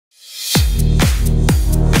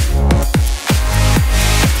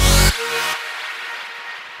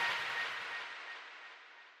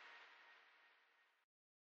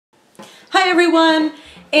everyone,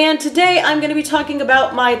 and today I'm going to be talking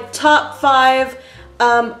about my top 5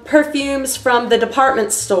 perfumes from the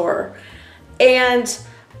department store. And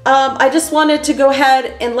I just wanted to go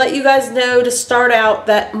ahead and let you guys know to start out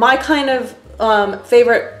that my kind of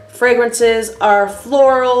favorite fragrances are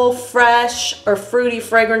floral, fresh, or fruity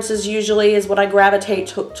fragrances usually is what I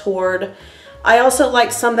gravitate toward. I also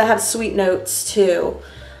like some that have sweet notes too.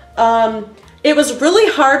 It was really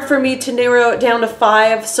hard for me to narrow it down to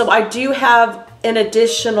 5, so I do have an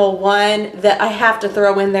additional one that I have to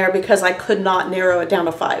throw in there because I could not narrow it down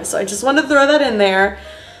to 5. So I just wanted to throw that in there.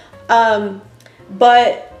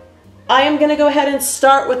 But I am going to go ahead and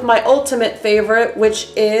start with my ultimate favorite, which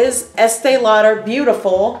is Estee Lauder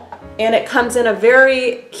Beautiful. And it comes in a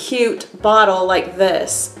very cute bottle like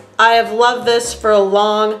this. I have loved this for a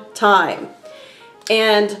long time.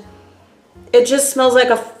 And it just smells like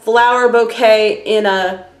a flower bouquet in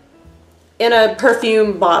a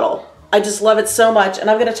perfume bottle. I just love it so much. And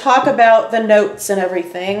I'm going to talk about the notes and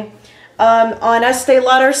everything. On Estee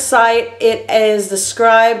Lauder's site, it is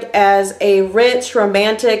described as a rich,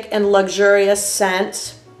 romantic, and luxurious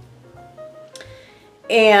scent.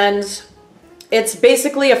 And it's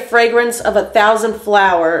basically a fragrance of 1,000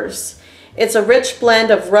 flowers. It's a rich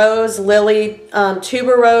blend of rose, lily,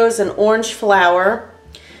 tuberose, and orange flower.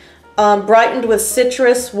 Brightened with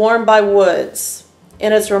citrus, warmed by woods.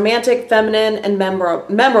 And it's romantic, feminine, and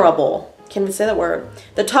memorable. Can we say that word?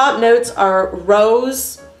 The top notes are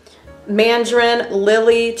rose, mandarin,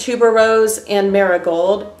 lily, tuberose, and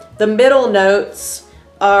marigold. The middle notes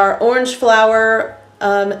are orange flower,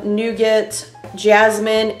 nougat,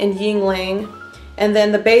 jasmine, and yingling. And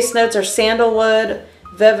then the base notes are sandalwood,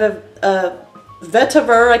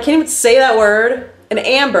 vetiver, I can't even say that word, and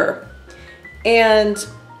amber. And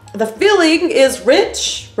the feeling is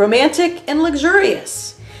rich, romantic, and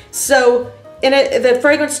luxurious. So the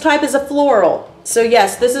fragrance type is a floral. So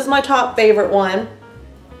yes, this is my top favorite one.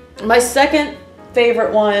 My second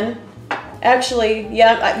favorite one, actually,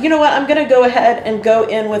 yeah, you know what? I'm going to go ahead and go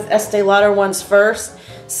in with Estee Lauder ones first.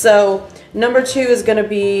 So number 2 is going to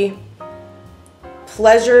be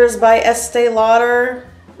Pleasures by Estee Lauder.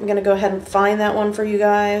 I'm going to go ahead and find that one for you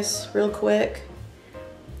guys real quick.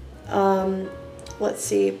 Let's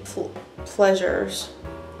see, Pleasures.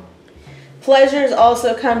 Pleasures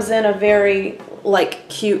also comes in a very like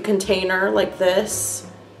cute container like this.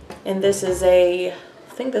 And this is I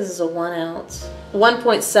think this is a 1 ounce,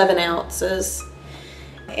 1.7 ounces.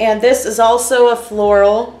 And this is also a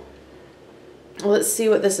floral. Let's see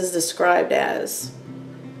what this is described as.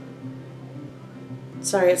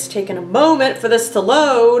 Sorry, it's taken a moment for this to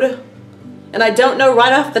load. And I don't know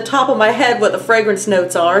right off the top of my head what the fragrance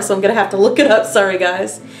notes are, so I'm going to have to look it up. Sorry,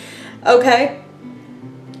 guys. Okay.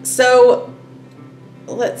 So,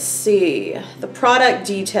 let's see. The product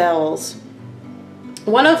details.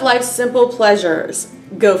 One of life's simple pleasures.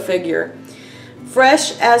 Go figure.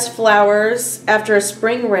 Fresh as flowers after a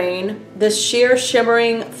spring rain, this sheer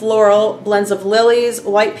shimmering floral blends of lilies,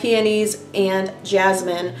 white peonies, and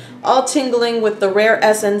jasmine, all tingling with the rare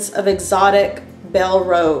essence of exotic bell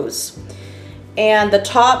rose. And the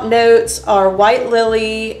top notes are white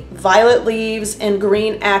lily, violet leaves, and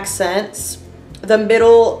green accents. The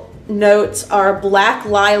middle notes are black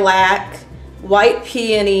lilac, white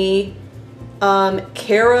peony,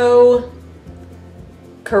 caro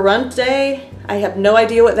carunte, I have no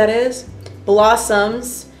idea what that is,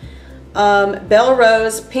 blossoms, bell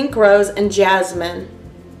rose, pink rose, and jasmine.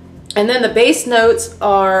 And then the base notes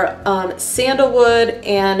are sandalwood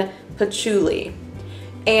and patchouli.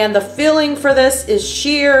 And the feeling for this is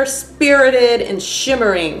sheer, spirited, and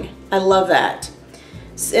shimmering. I love that.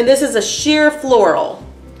 And this is a sheer floral.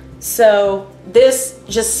 So this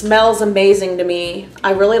just smells amazing to me.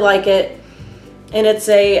 I really like it. And it's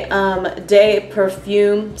a day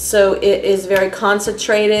perfume, so it is very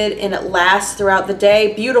concentrated and it lasts throughout the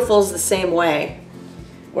day. Beautiful is the same way,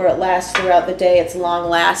 where it lasts throughout the day. It's long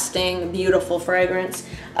lasting, beautiful fragrance.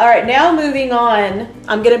 All right, now moving on.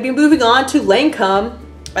 I'm going to be moving on to Lancome.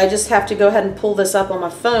 I just have to go ahead and pull this up on my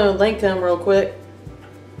phone, Lancome, real quick.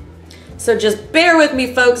 So just bear with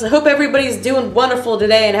me, folks. I hope everybody's doing wonderful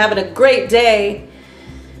today and having a great day.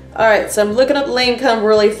 Alright, so I'm looking up Lancome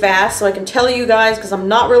really fast so I can tell you guys, because I'm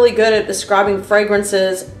not really good at describing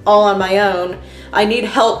fragrances all on my own. I need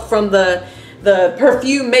help from the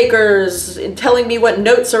perfume makers in telling me what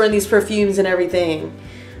notes are in these perfumes and everything.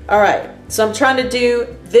 Alright, so I'm trying to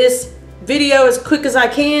do this video as quick as I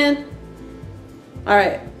can.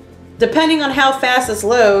 Alright, depending on how fast this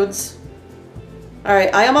loads.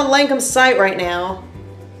 Alright, I am on Lancome's site right now.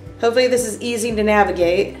 Hopefully this is easy to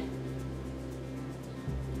navigate.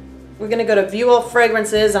 We're gonna go to view all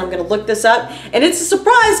fragrances. I'm gonna look this up. And it's a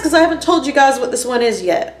surprise because I haven't told you guys what this one is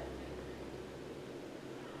yet.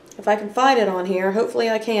 If I can find it on here, hopefully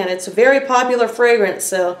I can. It's a very popular fragrance,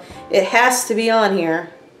 so it has to be on here.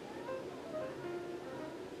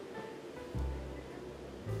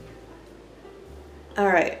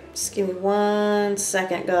 Alright, just give me 1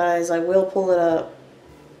 second, guys. I will pull it up.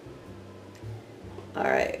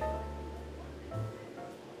 Alright.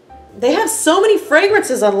 They have so many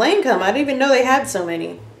fragrances on Lancome. I didn't even know they had so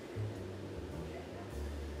many.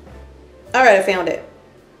 Alright, I found it.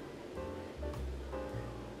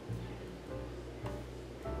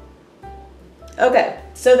 Okay,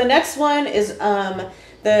 so the next one is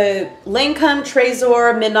the Lancome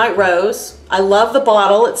Trésor Midnight Rose. I love the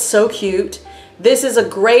bottle. It's so cute. This is a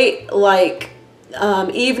great, like,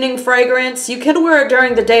 evening fragrance. You can wear it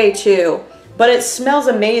during the day, too. But it smells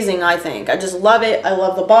amazing, I think. I just love it. I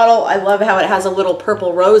love the bottle. I love how it has a little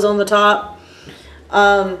purple rose on the top.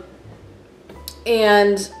 And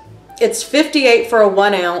it's $58 for a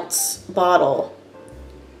 1 ounce bottle.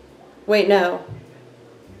 Wait, no.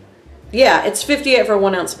 Yeah, it's $58 for a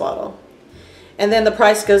 1 ounce bottle. And then the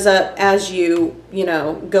price goes up as you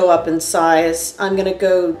know, go up in size. I'm going to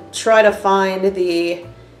go try to find the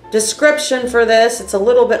description for this. It's a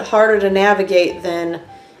little bit harder to navigate than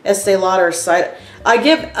Estee Lauder's site. I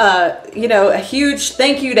give, you know, a huge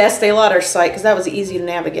thank you to Estee Lauder's site because that was easy to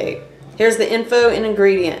navigate. Here's the info and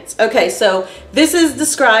ingredients. Okay, so this is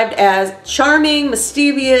described as charming,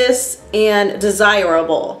 mischievous, and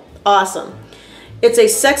desirable. Awesome. It's a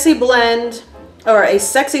sexy blend, or a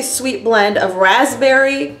sexy sweet blend of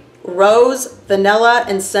raspberry, rose, vanilla,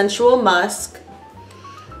 and sensual musk.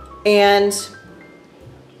 And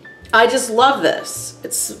I just love this.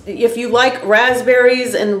 It's, if you like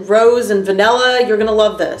raspberries and rose and vanilla, you're gonna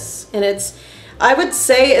love this. And it's, I would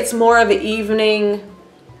say it's more of an evening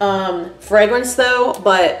fragrance though,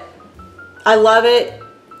 but I love it.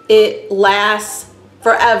 It lasts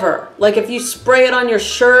forever. Like if you spray it on your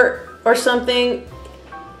shirt or something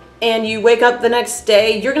and you wake up the next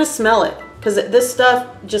day, you're gonna smell it because this stuff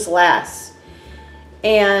just lasts.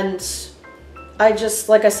 And I just,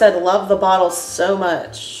 like I said, love the bottle so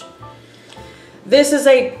much. This is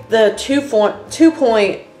I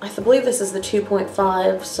believe this is the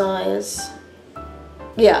 2.5 size.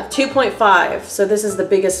 Yeah, 2.5. So this is the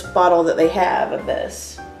biggest bottle that they have of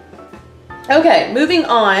this. Okay, moving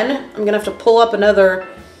on. I'm gonna have to pull up another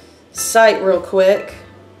site real quick.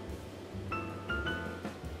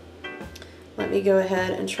 Let me go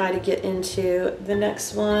ahead and try to get into the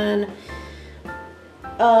next one.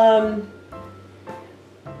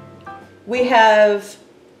 We have,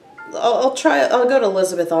 I'll go to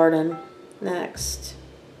Elizabeth Arden next.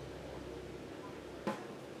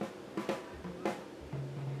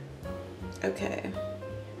 Okay.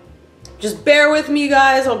 Just bear with me, you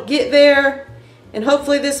guys. I'll get there. And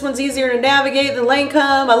hopefully this one's easier to navigate than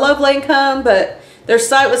Lancome. I love Lancome, but their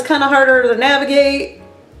site was kind of harder to navigate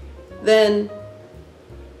than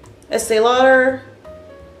Estee Lauder.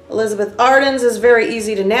 Elizabeth Arden's is very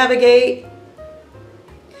easy to navigate.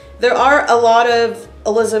 There are a lot of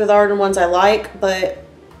Elizabeth Arden ones I like, but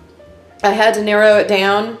I had to narrow it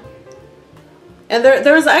down. And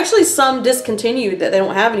there's actually some discontinued that they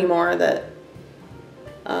don't have anymore that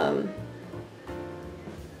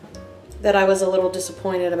that I was a little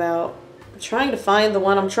disappointed about. I'm trying to find the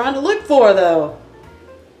one I'm trying to look for though.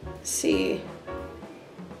 Let's see.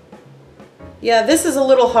 Yeah, this is a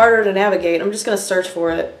little harder to navigate. I'm just gonna search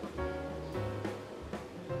for it.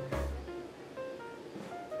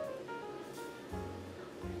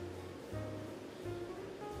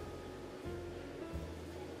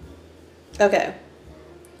 Okay.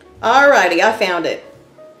 Alrighty, I found it.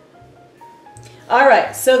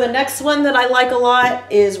 Alright, so the next one that I like a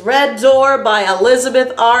lot is Red Door by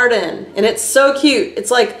Elizabeth Arden. And it's so cute.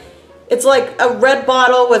 It's like a red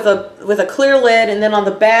bottle with a clear lid, and then on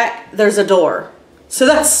the back there's a door. So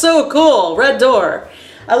that's so cool. Red Door.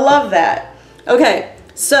 I love that. Okay,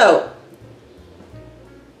 so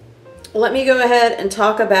let me go ahead and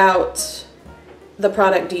talk about the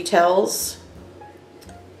product details.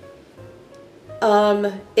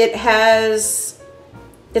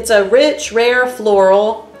 It's a rich, rare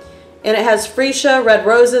floral, and it has freesia, red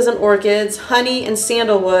roses and orchids, honey and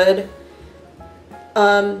sandalwood,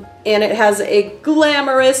 and it has a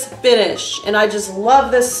glamorous finish, and I just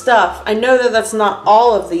love this stuff. I know that that's not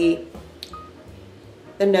all of the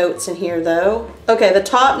notes in here though. Okay, the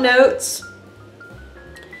top notes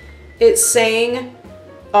it's saying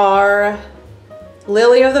are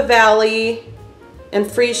lily of the valley and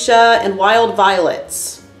freesia and wild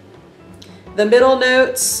violets. The middle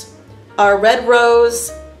notes are red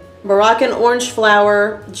rose Moroccan orange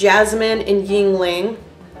flower, jasmine, and yingling.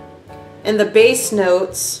 And the base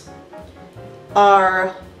notes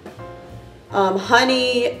are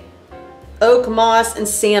honey, oak moss, and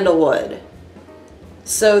sandalwood.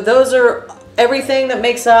 So those are everything that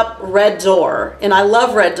makes up Red Door. And I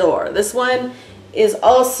love Red Door. This one is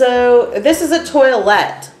also, this is a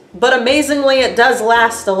toilette. But amazingly, it does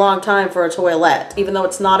last a long time for a toilette. Even though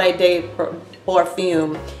it's not a day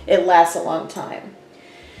perfume, it lasts a long time.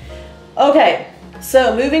 Okay,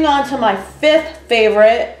 so moving on to my fifth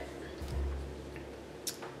favorite.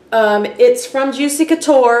 It's from Juicy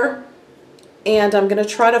Couture. And I'm going to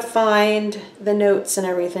try to find the notes and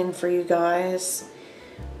everything for you guys.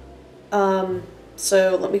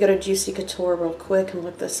 So let me go to Juicy Couture real quick and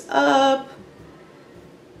look this up.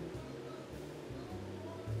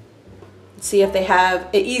 See if they have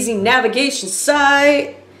an easy navigation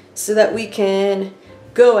site so that we can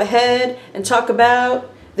go ahead and talk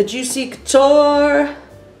about the Juicy Couture.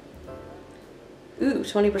 Ooh,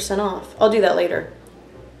 20% off. I'll do that later.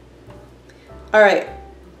 Alright,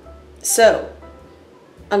 so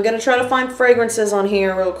I'm going to try to find fragrances on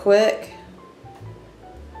here real quick.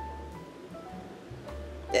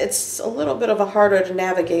 It's a little bit of a harder to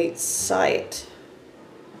navigate site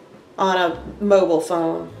on a mobile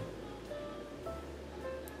phone.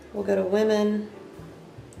 We'll go to women,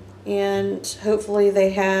 and hopefully they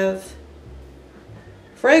have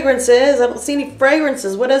fragrances. I don't see any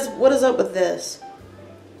fragrances. What is up with this?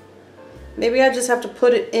 Maybe I just have to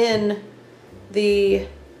put it in the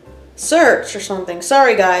search or something.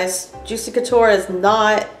 Sorry guys, Juicy Couture is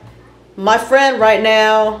not my friend right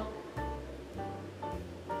now.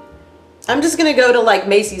 I'm just gonna go to like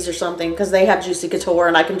Macy's or something because they have Juicy Couture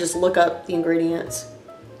and I can just look up the ingredients.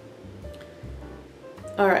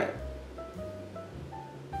 Alright.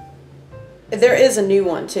 There is a new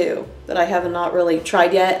one too that I have not really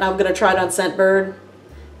tried yet, and I'm going to try it on Scentbird.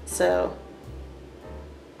 So.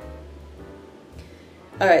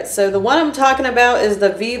 Alright, so the one I'm talking about is the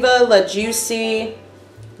Viva La Juicy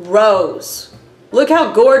Rose. Look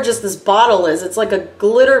how gorgeous this bottle is. It's like a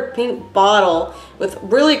glitter pink bottle with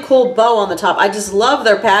really cool bow on the top. I just love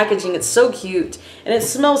their packaging. It's so cute. And it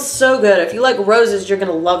smells so good. If you like roses, you're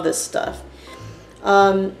going to love this stuff.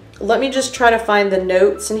 Let me just try to find the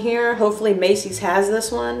notes in here. Hopefully Macy's has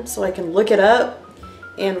this one so I can look it up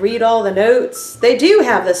and read all the notes. They do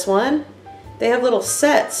have this one. They have little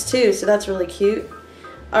sets too, so that's really cute.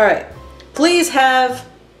 Alright, please have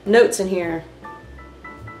notes in here.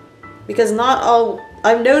 Because not all,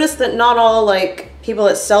 I've noticed that not all like people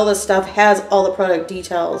that sell this stuff has all the product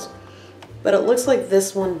details. But it looks like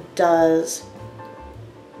this one does.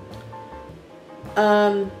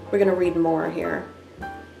 We're gonna read more here.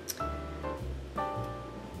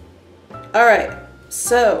 Alright,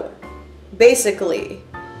 so basically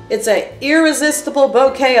it's an irresistible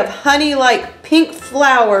bouquet of honey-like pink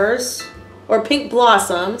flowers or pink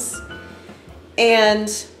blossoms, and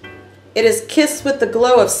it is kissed with the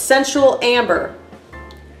glow of sensual amber,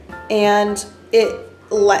 and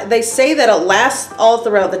they say that it lasts all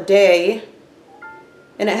throughout the day,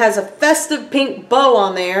 and it has a festive pink bow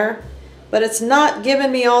on there, but it's not giving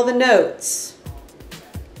me all the notes.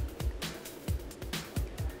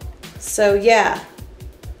 So yeah,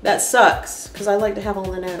 that sucks because I like to have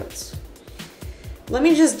all the notes. Let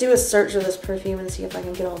me just do a search of this perfume and see if I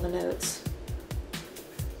can get all the notes.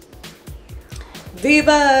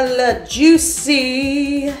 Viva La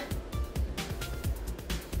Juicy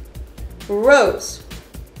Rose.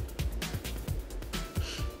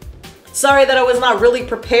 Sorry that I was not really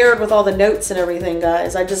prepared with all the notes and everything,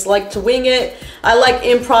 guys. I just like to wing it. I like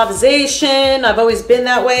improvisation. I've always been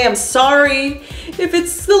that way. I'm sorry if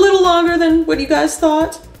it's a little longer than what you guys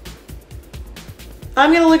thought.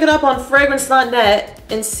 I'm going to look it up on fragrance.net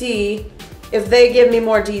and see if they give me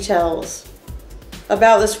more details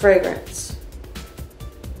about this fragrance.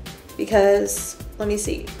 Because, let me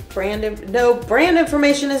see. Brand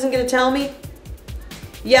information isn't going to tell me.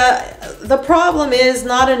 Yeah, the problem is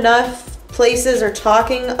not enough places are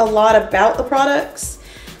talking a lot about the products.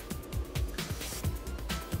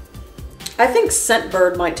 I think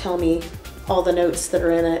Scentbird might tell me all the notes that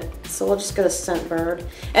are in it. So we'll just go to Scentbird.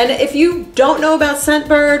 And if you don't know about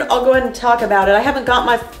Scentbird, I'll go ahead and talk about it. I haven't got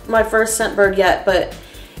my first Scentbird yet, but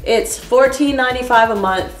it's $14.95 a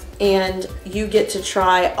month. And you get to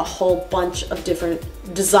try a whole bunch of different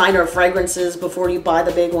designer fragrances before you buy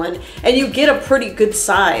the big one. And you get a pretty good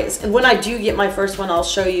size. And when I do get my first one, I'll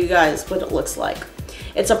show you guys what it looks like.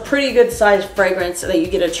 It's a pretty good size fragrance that you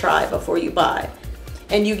get to try before you buy.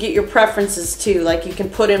 And you get your preferences too. Like you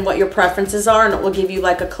can put in what your preferences are and it will give you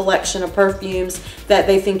like a collection of perfumes that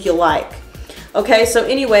they think you'll like. Okay, so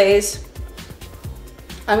anyways,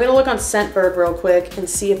 I'm gonna look on Scentbird real quick and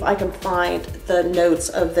see if I can find the notes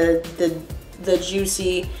of the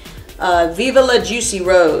juicy Viva La Juicy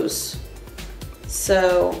Rose.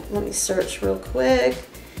 So let me search real quick.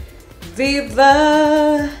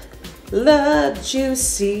 Viva La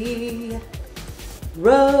Juicy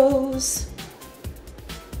Rose.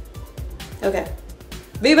 Okay,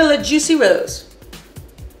 Viva La Juicy Rose.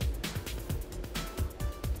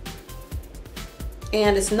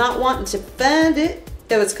 And it's not wanting to find it.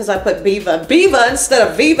 It was because I put Viva instead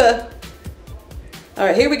of Viva. All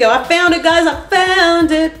right, here we go. I found it, guys. I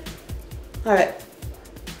found it. All right.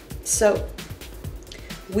 So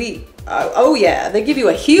oh yeah, they give you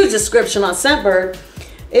a huge description on Scentbird.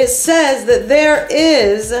 It says that there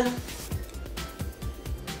is,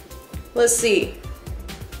 let's see,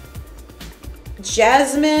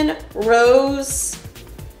 jasmine, rose.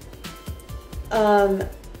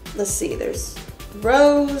 Let's see. There's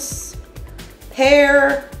rose,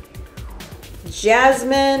 pear,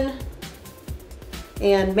 jasmine,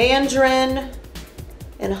 and mandarin,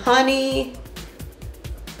 and honey,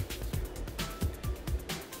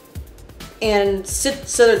 and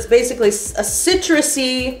so it's basically a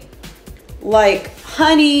citrusy, like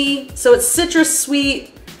honey. So it's citrus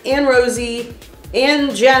sweet and rosy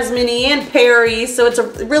and jasmine-y and peary. So it's a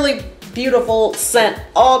really beautiful scent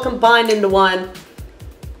all combined into one.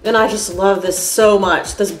 And I just love this so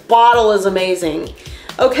much. This bottle is amazing.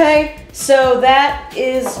 Okay, so that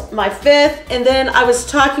is my 5th. And then I was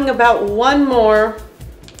talking about one more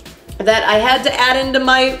that I had to add into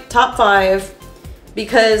my top 5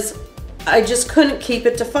 because I just couldn't keep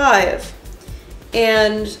it to 5.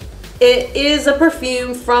 And it is a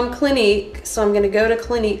perfume from Clinique. So I'm gonna go to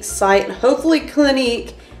Clinique's site, and hopefully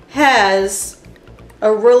Clinique has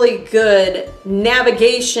a really good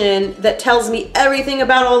navigation that tells me everything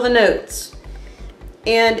about all the notes.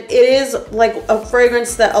 And it is like a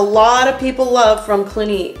fragrance that a lot of people love from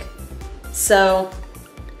Clinique. So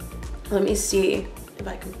let me see if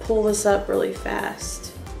I can pull this up really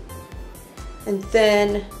fast. And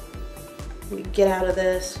then let me get out of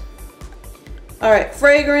this. All right,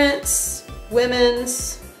 fragrance,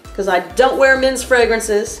 women's, because I don't wear men's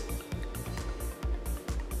fragrances.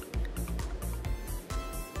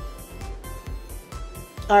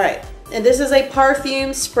 All right, and this is a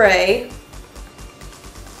perfume spray,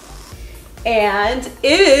 and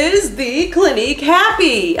it is the Clinique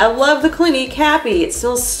Happy. I love the Clinique Happy. It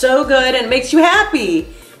smells so good and it makes you happy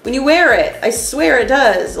when you wear it. I swear it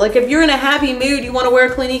does. Like if you're in a happy mood, you want to wear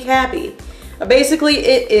Clinique Happy. Basically,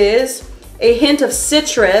 it is a hint of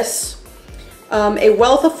citrus, a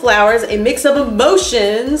wealth of flowers, a mix of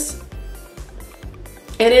emotions,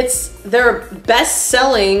 and it's their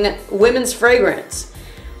best-selling women's fragrance.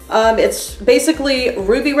 It's basically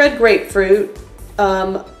ruby red grapefruit,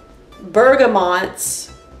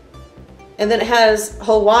 bergamots, and then it has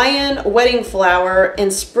Hawaiian wedding flower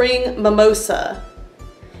and spring mimosa.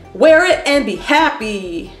 Wear it and be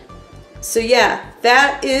happy. So yeah,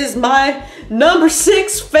 that is my number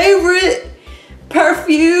 6 favorite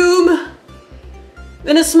perfume.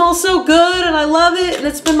 And it smells so good and I love it, and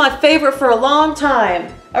it's been my favorite for a long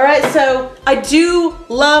time. All right, so I do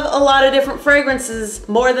love a lot of different fragrances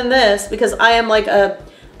more than this because I am like a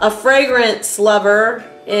fragrance lover,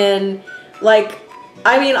 and like,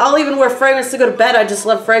 I mean, I'll even wear fragrance to go to bed. I just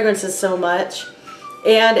love fragrances so much.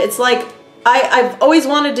 And it's like, I've always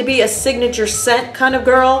wanted to be a signature scent kind of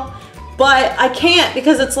girl, but I can't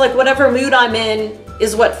because it's like whatever mood I'm in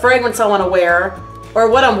is what fragrance I want to wear, or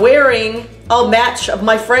what I'm wearing, I'll match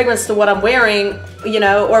my fragrance to what I'm wearing, you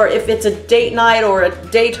know, or if it's a date night or a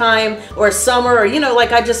daytime or a summer, or, you know,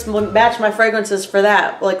 like I just match my fragrances for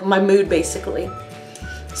that, like my mood basically.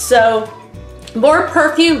 So more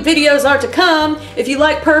perfume videos are to come. If you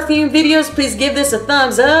like perfume videos, please give this a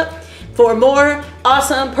thumbs up for more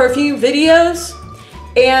awesome perfume videos.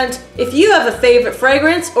 And if you have a favorite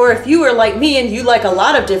fragrance, or if you are like me and you like a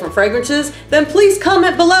lot of different fragrances, then please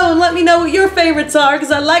comment below and let me know what your favorites are,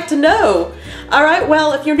 because I'd like to know. All right,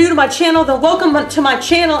 well, if you're new to my channel, then welcome to my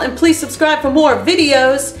channel, and please subscribe for more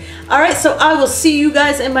videos. All right, so I will see you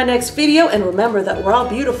guys in my next video, and remember that we're all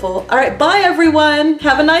beautiful. All right, bye everyone.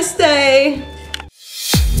 Have a nice day.